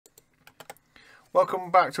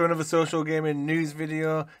Welcome back to another social gaming news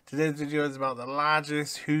video. Today's video is about the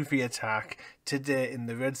largest Houthi attack to date in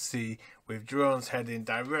the Red Sea, with drones heading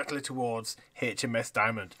directly towards HMS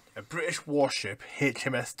Diamond. A British warship,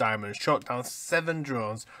 HMS Diamond, shot down 7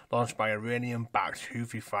 drones launched by Iranian-backed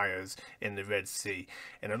Houthi fighters in the Red Sea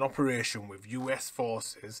in an operation with US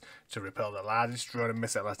forces to repel the largest drone and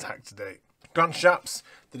missile attack to date. Grant Shapps,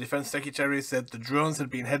 the Defence Secretary, said the drones had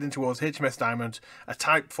been heading towards HMS Diamond, a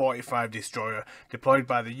Type 45 destroyer deployed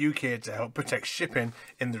by the UK to help protect shipping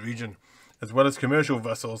in the region, as well as commercial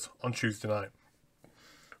vessels, on Tuesday night.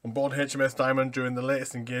 On board HMS Diamond during the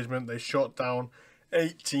latest engagement, they shot down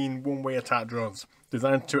 18 one-way attack drones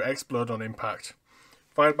designed to explode on impact,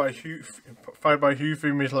 fired by Houthi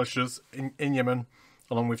militias in Yemen,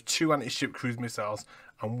 along with 2 anti-ship cruise missiles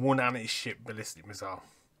and 1 anti-ship ballistic missile.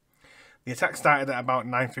 The attack started at about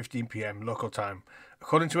 9:15 PM local time,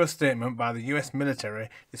 according to a statement by the US military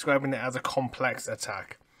describing it as a complex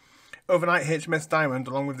attack. Overnight, HMS Diamond,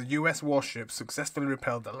 along with the US warship, successfully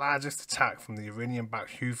repelled the largest attack from the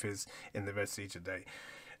Iranian-backed Houthis in the Red Sea today.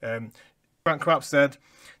 Grant Shapps said,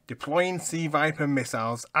 deploying Sea Viper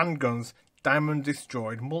missiles and guns, Diamond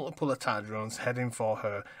destroyed multiple attack drones heading for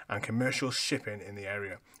her and commercial shipping in the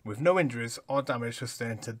area, with no injuries or damage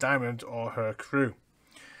sustained to Diamond or her crew.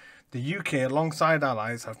 The UK, alongside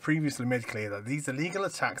allies, have previously made clear that these illegal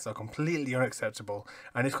attacks are completely unacceptable,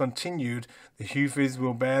 and if continued, the Houthis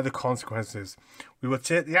will bear the consequences. We will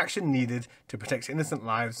take the action needed to protect innocent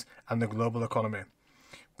lives and the global economy.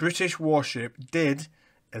 British warship did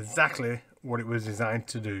exactly what it was designed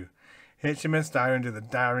to do. HMS Diamond is a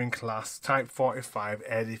daring class Type 45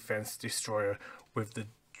 air defence destroyer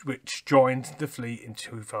which joined the fleet in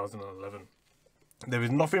 2011. There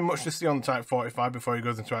is nothing much to see on the Type 45 before he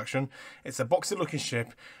goes into action. It's a boxy looking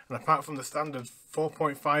ship, and apart from the standard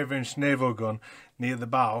 4.5-inch naval gun near the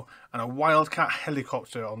bow and a Wildcat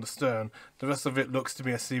helicopter on the stern, the rest of it looks to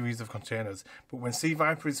be a series of containers. But when Sea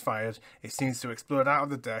Viper is fired, it seems to explode out of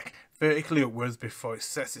the deck vertically upwards before it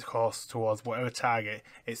sets its course towards whatever target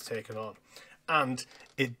it's taken on. And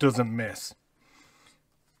it doesn't miss.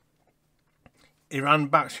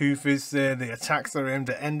 Iran-backed Houthis say the attacks are aimed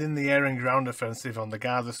at ending the air and ground offensive on the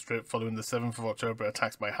Gaza Strip following the 7th of October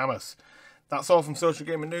attacks by Hamas. That's all from Social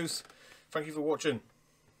Gaming News. Thank you for watching.